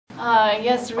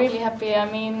Yes, really happy. I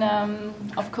mean,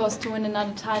 of course, to win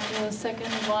another title, the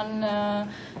second one,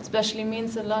 especially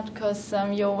means a lot because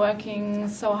you're working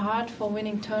so hard for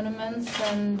winning tournaments,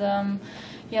 and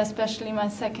yeah, especially my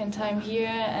second time here,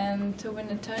 and to win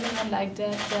a tournament like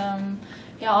that.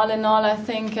 Yeah, all in all, I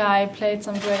think I played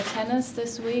some great tennis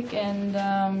this week, and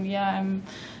yeah, I'm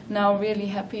now really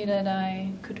happy that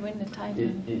I could win the title.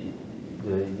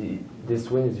 This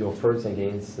win is your first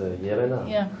against Jelena.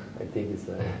 Yeah. I think it's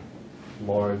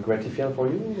more gratifying for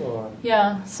you, or?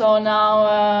 Yeah, so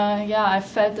now yeah, I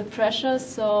felt the pressure,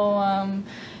 so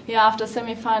yeah, after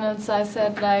semifinals I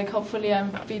said, like, hopefully I'll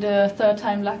be the third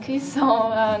time lucky, so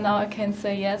now I can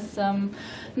say yes.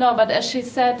 No, but as she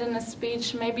said in a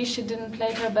speech, maybe she didn't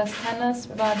play her best tennis,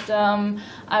 but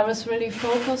I was really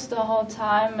focused the whole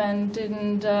time and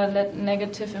didn't let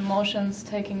negative emotions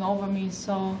taking over me,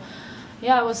 so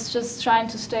yeah, I was just trying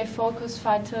to stay focused,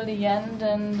 fight till the end,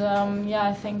 and yeah,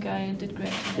 I think I did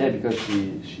great. Yeah, because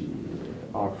she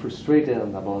are frustrated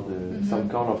about some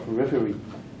kind of referee.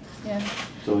 Yeah.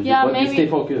 So yeah, you maybe stay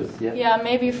focused. Yeah. Yeah,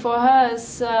 maybe for her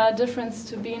it's a difference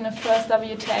to be in the first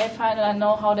WTA final. I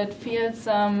know how that feels.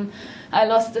 I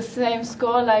lost the same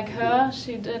score like her.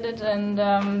 She did it,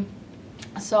 and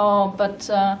so, but.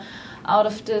 Out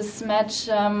of this match,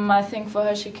 I think for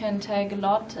her she can take a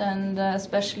lot, and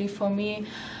especially for me,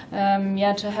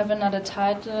 yeah, to have another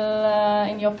title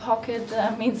in your pocket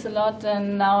means a lot,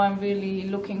 and now I'm really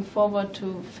looking forward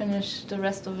to finish the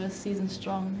rest of the season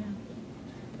strong.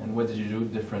 Yeah. And what did you do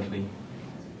differently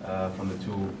from the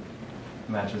two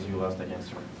matches you lost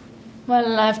against her?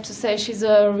 Well, I have to say she's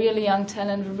a really young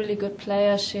talent, a really good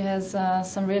player. She has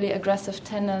some really aggressive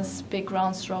tennis, big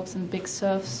round strokes and big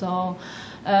serve. So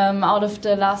out of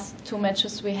the last two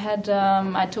matches we had,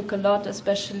 I took a lot,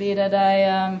 especially that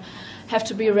I have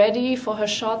to be ready for her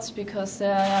shots because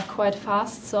they are quite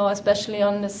fast. So especially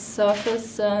on this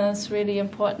surface, it's really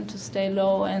important to stay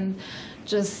low and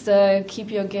just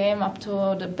keep your game up to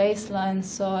the baseline.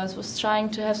 So I was trying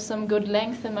to have some good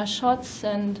length in my shots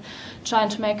and trying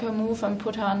to make her move and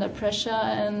put her under pressure,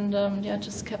 and yeah,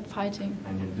 just kept fighting.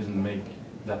 And you didn't make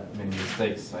that many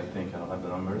mistakes, I think. I don't have the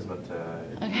numbers, but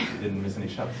you didn't miss any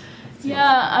shots.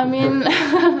 Yeah, I mean,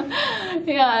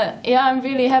 yeah, I'm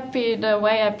really happy the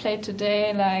way I played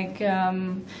today. Like, yeah,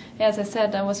 as I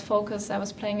said, I was focused, I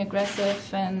was playing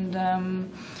aggressive,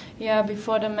 and yeah,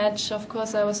 before the match, of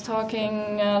course, I was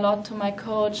talking a lot to my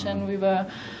coach, and we were,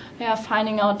 yeah,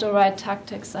 finding out the right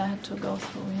tactics I had to go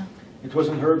through. Yeah. It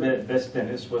wasn't her best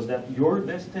tennis. Was that your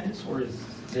best tennis, or is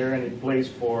there any place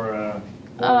for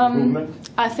improvement?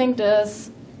 I think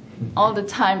there's all the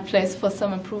time place for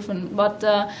some improvement, but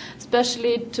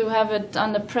especially to have it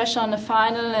under pressure on the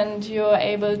final, and you're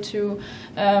able to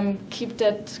keep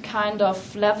that kind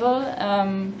of level,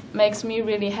 makes me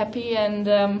really happy. And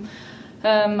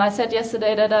I said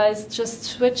yesterday that I just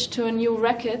switched to a new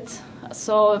racket.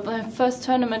 So my first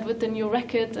tournament with the new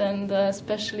racket, and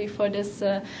especially for this,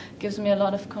 gives me a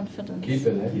lot of confidence. Keep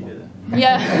it, keep it.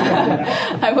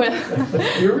 Yeah, I will.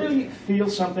 Do you really feel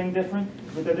something different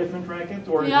with a different racket?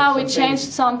 Or yeah, we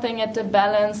changed something at the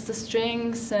balance, the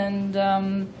strings, and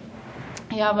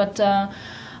yeah, but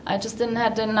I just didn't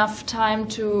have enough time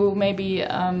to maybe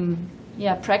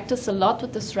yeah, practice a lot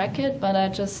with this racket, but I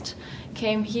just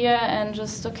came here and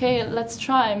just, okay, let's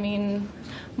try. I mean,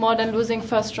 more than losing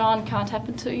first round can't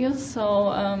happen to you,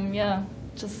 so yeah,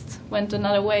 just went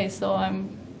another way, so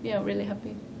I'm, yeah, really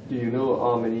happy. Do you know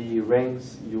how many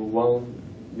ranks you win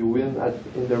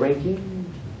in the ranking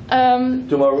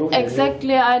tomorrow?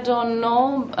 Exactly, I don't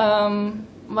know.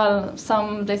 Well,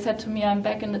 they said to me I'm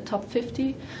back in the top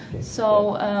 50, okay.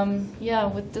 So yeah,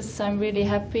 with this I'm really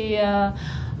happy.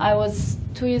 I was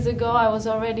 2 years ago, I was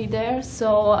already there,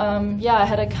 so yeah, I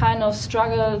had a kind of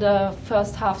struggle the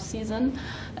first half season,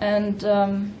 and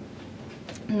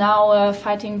now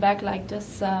fighting back like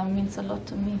this means a lot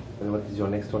to me. And what is your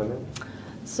next tournament?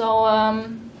 So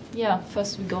yeah,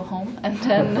 first we go home, and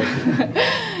then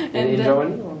in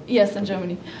Germany? Or? Yes, in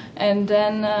Germany, and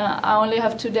then I only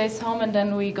have 2 days home, and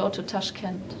then we go to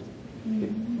Tashkent.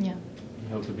 Okay. Yeah. You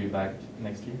hope to be back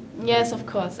next year? Yes, of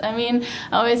course. I mean,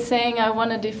 I was saying I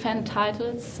want to defend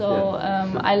titles, so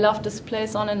I love this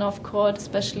place on and off court,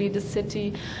 especially the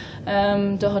city.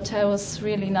 The hotel was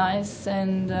really nice,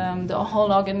 and the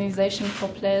whole organization for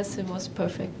players, it was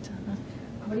perfect.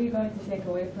 What are you going to take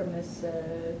away from this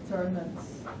tournament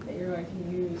that you're going to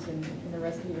use in the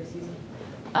rest of your season?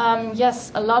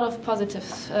 Yes, a lot of positive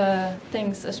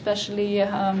things, especially,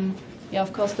 yeah,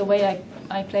 of course, the way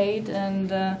I played,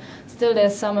 and still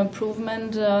there's some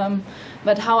improvement.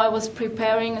 But how I was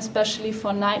preparing, especially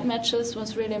for night matches,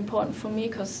 was really important for me,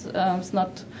 because it's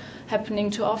not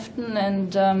happening too often, and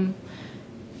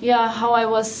yeah, how I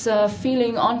was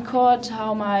feeling on court,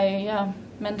 how my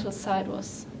mental side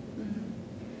was.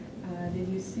 Did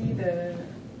you see the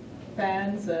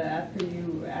fans after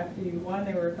you won?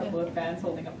 There were a couple of fans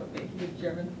holding up a big, huge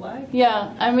German flag.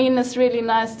 Yeah, I mean, it's really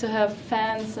nice to have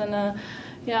fans and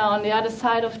on the other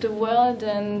side of the world,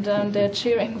 and they're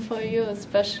cheering for you,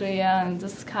 especially in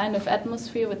this kind of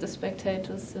atmosphere with the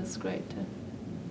spectators is great.